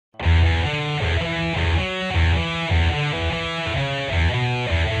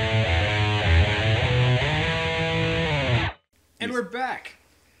And we're back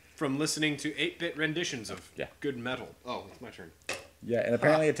from listening to 8-bit renditions of Yeah. good metal. Oh, it's my turn. Yeah, and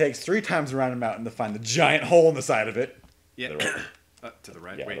apparently it takes 3 times around a mountain to find the giant hole in the side of it. Yeah. To the right. To the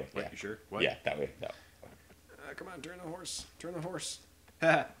right. Yeah, Wait, yeah. you sure? What? Yeah, that way. No. Come on, turn the horse. Turn the horse.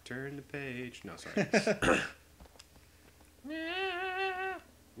 Ha! Turn the page. No, sorry.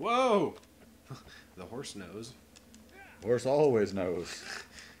 Whoa! The horse knows. Horse always knows.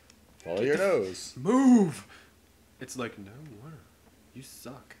 Follow your nose. Move! It's like, no, what? You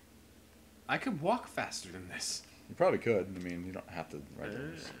suck. I could walk faster than this. You probably could. I mean, you don't have to ride the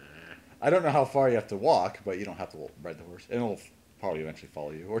horse. I don't know how far you have to walk, but you don't have to ride the horse. And it'll probably eventually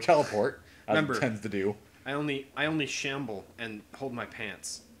follow you. Or teleport, as Remember, it tends to do. I only shamble and hold my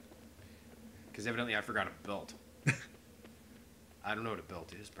pants. Because evidently I forgot a belt. I don't know what a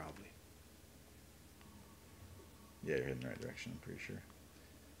belt is, probably. Yeah, you're heading the right direction, I'm pretty sure.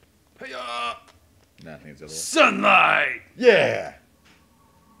 Hiya! No, I think it's the other way. Sunlight! Yeah!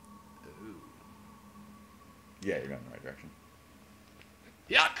 Ooh. Yeah, you're going in the right direction.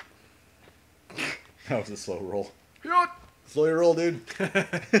 Yuck! That was a slow roll. Yuck! Slow your roll, dude.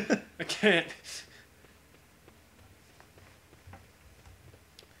 I can't.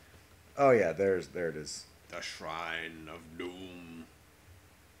 Oh yeah, there it is. The Shrine of Doom.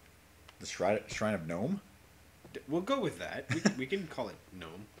 The Shrine of Gnome? We'll go with that. We can call it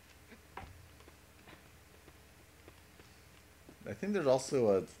Gnome. I think there's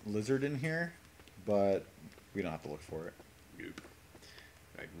also a lizard in here, but we don't have to look for it. Nope.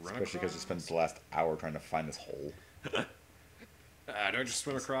 I run Especially because you across. spent the last hour trying to find this hole. Do I just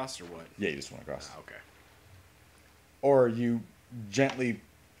swim across or what? Yeah, you just went across. Okay. Or you gently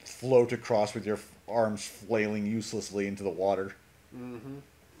float across with your arms flailing uselessly into the water. Mm-hmm.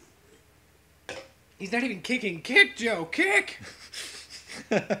 He's not even kicking. Kick, Joe! Kick!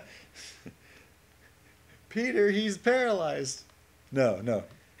 Peter, he's paralyzed. No.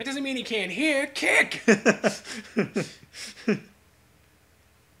 That doesn't mean he can't hear. Kick!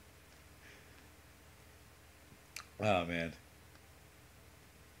 Oh, man.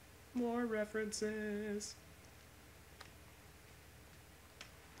 More references.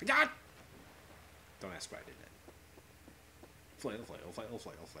 God! Don't ask why I did that. Flail, flail, flail,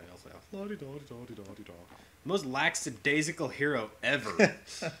 flail, flail, flail. La-di-da-di-da-di-da-di-da. Most lackadaisical hero ever.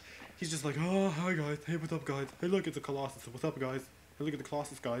 He's just like, oh, hi guys. Hey, what's up, guys? Hey, look, it's a Colossus. What's up, guys? Hey, look at the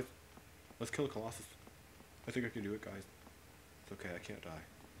Colossus, guys. Let's kill a Colossus. I think I can do it, guys. It's okay, I can't die.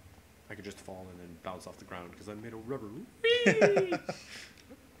 I can just fall and then bounce off the ground because I'm made of rubber. Whee!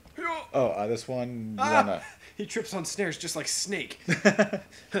 Oh, this one, you wanna... He trips on snares just like Snake.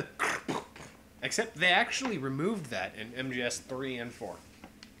 Except they actually removed that in MGS 3 and 4.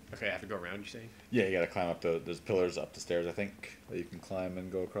 Okay, I have to go around, you say? Yeah, you gotta climb up there's pillars up the stairs, I think, that you can climb and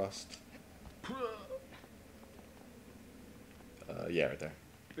go across. Yeah, right there.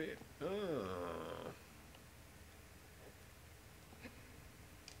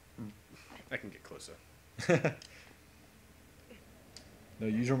 I can get closer. No,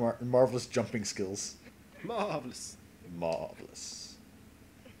 use your marvelous jumping skills. Marvelous. Marvelous.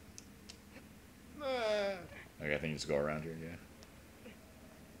 Okay, I think you just go around here,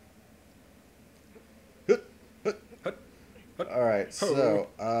 yeah. Alright, so,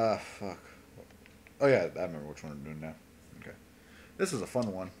 fuck. Oh yeah, I remember which one I'm doing now. Okay. This is a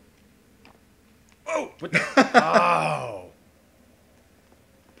fun one. Oh! What the? Oh!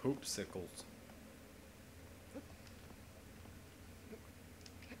 Poopsicles.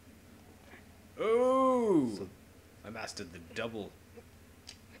 Oh! So, I mastered the double.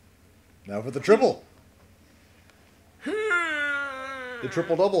 now for the triple. The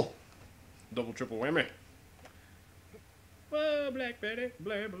triple double. Double, triple whammy. Whoa, Black Betty,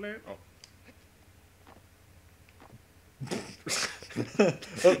 blah, blah. Oh.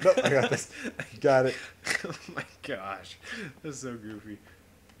 Oh, no, I got this. Got it. Oh my gosh. That's so goofy.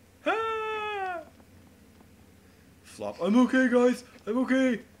 Ah! Flop. I'm okay, guys. I'm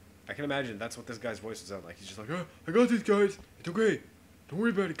okay. I can imagine that's what this guy's voice would sound like. He's just like, oh, I got these guys. It's okay. Don't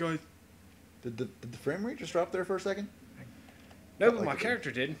worry about it, guys. Did the frame rate just drop there for a second? No, but like my it did.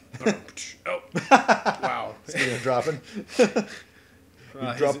 character did. Oh. Wow. Speaking of dropping. You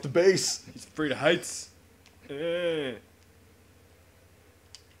dropped the bass. He's free to heights. I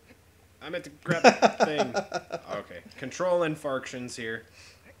meant to grab the thing. Okay. Control infarctions here.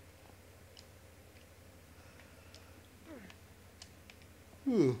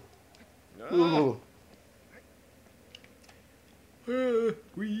 Ooh. Ah. Ooh.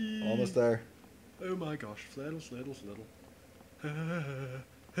 Whee. Almost there. Oh my gosh. Sladdle, sladdle, sladdle.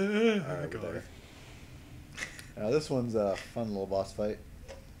 Alright, we're there. Now this one's a fun little boss fight.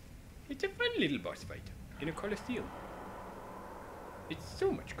 It's a fun little boss fight in a Colosseum. It's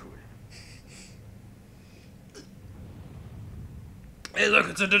so much cooler. Hey, look,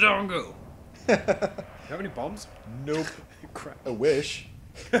 it's a Dodongo. You have any bombs? Nope. Crap. I wish.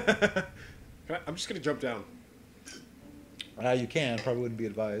 I'm just gonna jump down. You can. Probably wouldn't be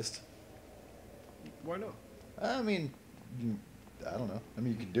advised. Why not? I mean, I don't know. I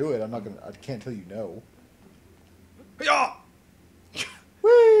mean, you can do it. I can't tell you no. Yeah.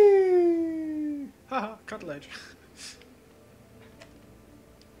 Whee! Haha, cut ledge.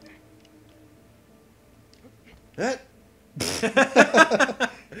 That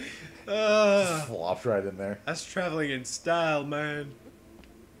flopped right in there. That's traveling in style, man.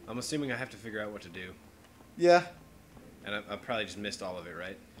 I'm assuming I have to figure out what to do. Yeah. And I probably just missed all of it,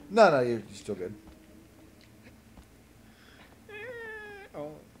 right? No, you're still good.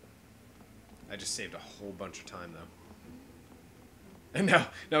 Oh. I just saved a whole bunch of time, though. And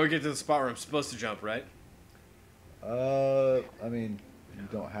now we get to the spot where I'm supposed to jump, right? I mean, you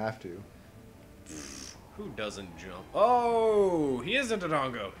don't have to. Who doesn't jump? Oh, he is a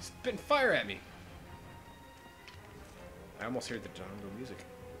Dodongo. He's spitting fire at me. I almost heard the Dodongo music.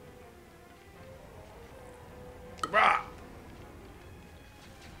 Kabah!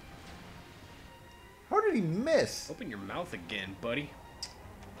 How did he miss? Open your mouth again, buddy.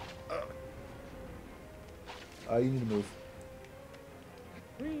 You need to move.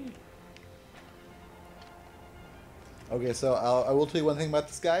 Whee. Okay, so I will tell you one thing about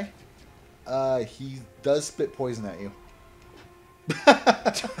this guy. He does spit poison at you.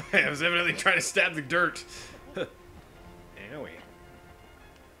 I was evidently trying to stab the dirt. Owie.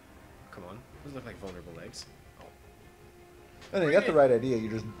 Come on. Those look like vulnerable legs. Oh. I think you got the right idea.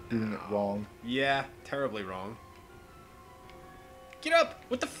 You're just doing it wrong. Yeah, terribly wrong. Get up!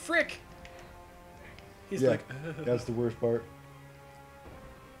 What the frick? He's like... That's the worst part.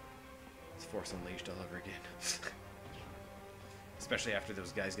 It's Force Unleashed all over again. Especially after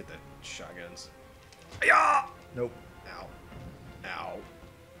those guys get the shotguns. Yeah! Nope. Ow. Ow.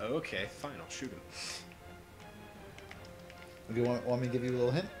 Okay, fine, I'll shoot him. Okay, want me to give you a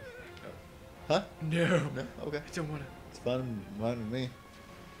little hint? No. Huh? No. No? Okay. I don't want to. It's fine with me.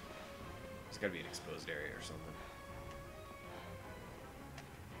 There's got to be an exposed area or something.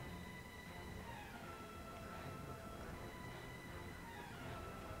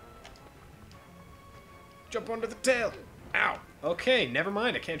 Jump onto the tail! Ow! Okay, never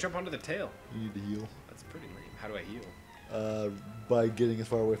mind. I can't jump onto the tail. You need to heal. That's pretty lame. How do I heal? By getting as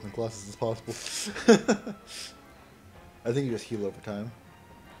far away from the Colossus as possible. I think you just heal over time.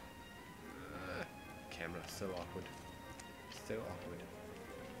 Camera, so awkward. So awkward.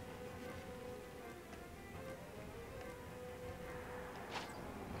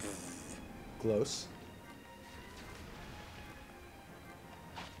 Close.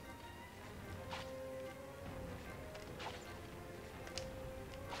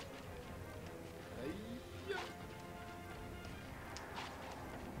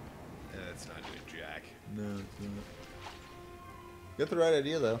 That's not doing jack. No, it's not. You got the right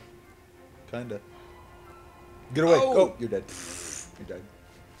idea, though. Kinda. Get away. Oh, you're dead. You died.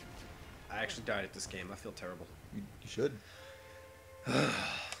 I actually died at this game. I feel terrible. You should.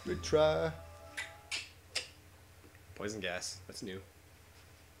 Good try. Poison gas. That's new.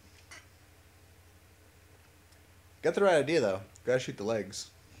 Got the right idea, though. Gotta shoot the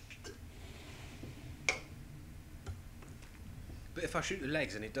legs. But if I shoot the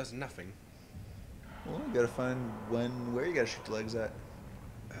legs and it does nothing. Well, you gotta find where you gotta shoot the legs at.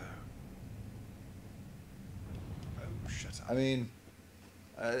 Oh, shut up. I mean,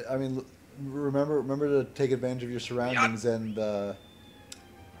 remember to take advantage of your surroundings and the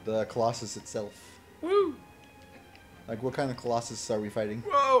Colossus itself. Woo! Like, what kind of Colossus are we fighting?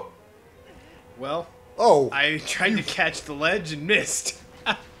 Whoa! Well, Oh! I tried to catch the ledge and missed.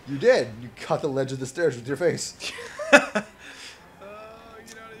 You did. You caught the ledge of the stairs with your face. Get out of here.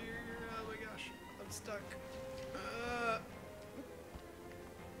 Oh my gosh. I'm stuck.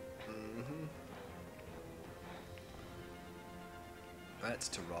 That's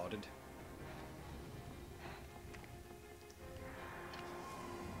torodded.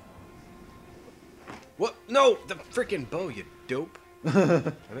 What? No! The freaking bow, you dope.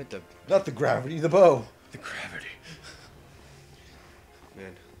 I meant the... Not the gravity, the bow. The gravity.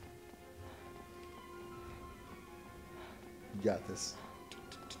 Man. You got this.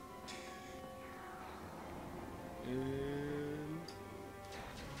 And...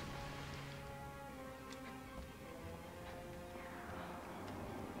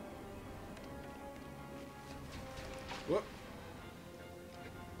 Whoop.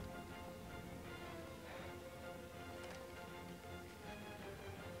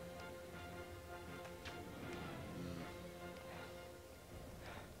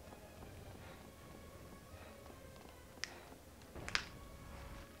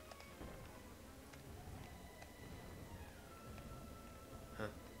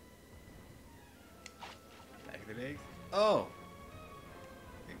 Oh.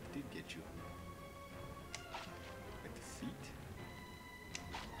 It did get you. Like the feet.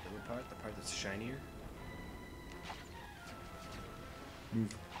 The part that's shinier.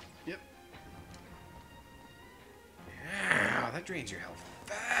 Move. Yep. Yeah, that drains your health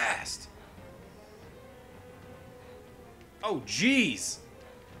fast. Oh, jeez.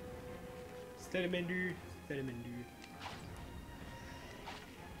 Salamander.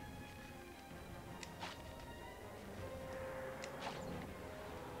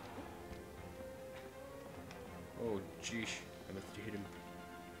 Oh, jeez. I must have hit him.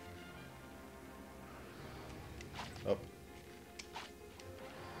 Oh.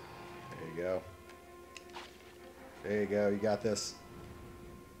 There you go. There you go. You got this.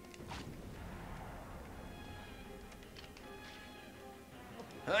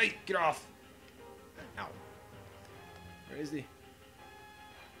 Hey, get off. Ow. Where is he?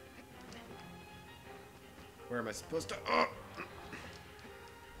 Where am I supposed to? Oh.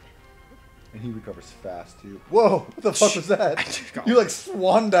 And he recovers fast too. Whoa! What the fuck was that? got You like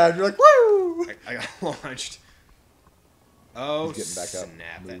swan dived. You're like, woo! I got launched. Oh, He's getting back up.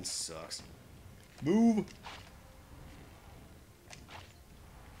 Snap! Move. That sucks. Move.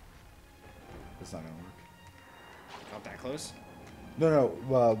 That's not gonna work. Not that close. No.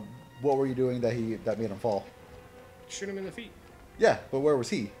 What were you doing that made him fall? Shoot him in the feet. Yeah, but where was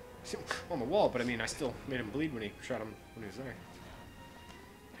he? On the wall, but I mean, I still made him bleed when he shot him when he was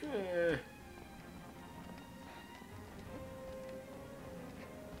there.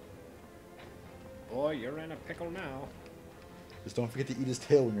 Boy, you're in a pickle now. Just don't forget to eat his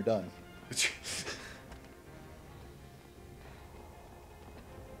tail when you're done.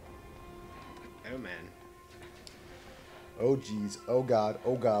 Oh man. Oh jeez. Oh god.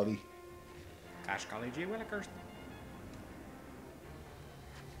 Oh golly. Gosh golly gee willikers.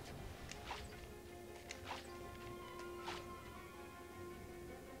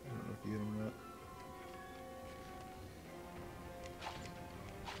 I don't know if you hit him or not.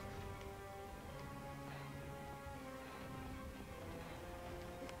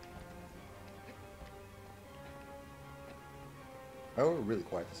 Oh, we're really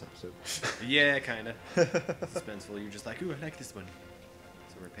quiet this episode. Yeah, kinda. Suspenseful. You're just like, ooh, I like this one.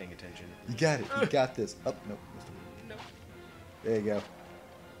 So we're paying attention. You got it. You got this. Oh, no. No. There you go.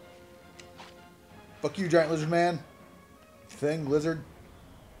 Fuck you, giant lizard man. Thing, lizard.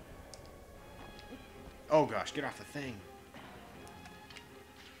 Oh gosh, get off the thing.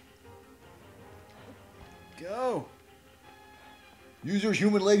 Go. Use your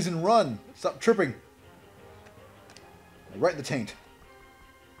human legs and run. Stop tripping. Right in the taint.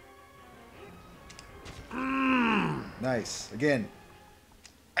 Nice. Again.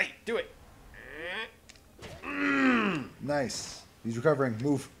 Hey, do it. Nice. He's recovering.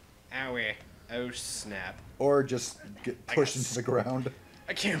 Move. Owie. Oh snap. Or just get pushed into the ground.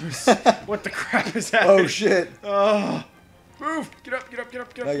 I can't miss. What the crap is that? Oh shit. Oh. Move. Get up, get up, get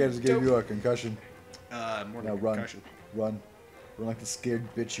up, get up. That guy just gave you a concussion. More Now than a run. concussion. Run. Run like the scared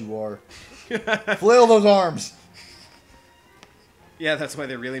bitch you are. Flail those arms. Yeah, that's why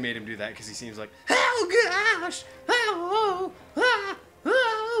they really made him do that, because he seems like, oh gosh, oh, oh,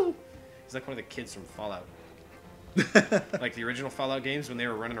 oh. He's like one of the kids from Fallout. Like the original Fallout games, when they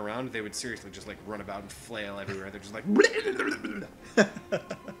were running around, they would seriously just like run about and flail everywhere. They're just like,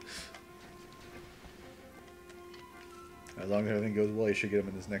 As long as everything goes well, you should get him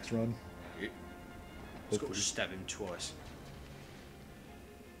in this next run. let's go stab him twice.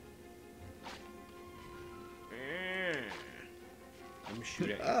 Let me shoot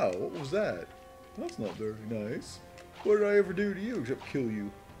at you. Ow, what was that? That's not very nice. What did I ever do to you except kill you?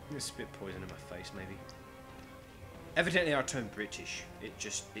 I'm gonna spit poison in my face, maybe. Evidently, I turn British. It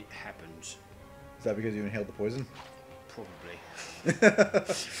happens. Is that because you inhaled the poison? Probably.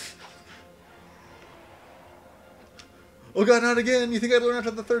 Oh god, not again! You think I'd learn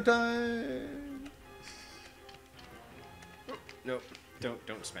after the third time? Nope.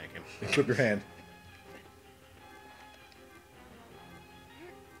 Don't spank him. Equip your hand.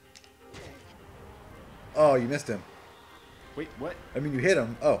 Oh, you missed him. Wait, what? I mean, you hit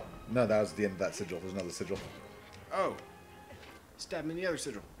him. Oh, no, that was the end of that sigil. There's another sigil. Oh. Stab him in the other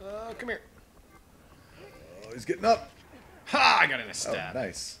sigil. Come here. Oh, he's getting up. Ha! I got in a Oh, stab.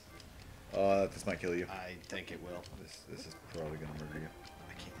 nice. This might kill you. I think it will. This is probably gonna murder you.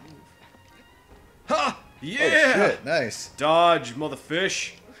 I can't move. Ha! Yeah! Oh, shit. Nice. Dodge,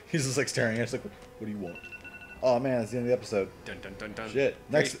 motherfish. He's just like staring at us like, what do you want? Oh man, that's the end of the episode. Dun dun dun dun. Shit.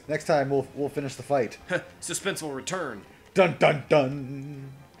 Next time we'll finish the fight. Suspenseful return. Dun dun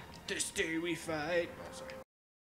dun. This day we fight. Oh, sorry.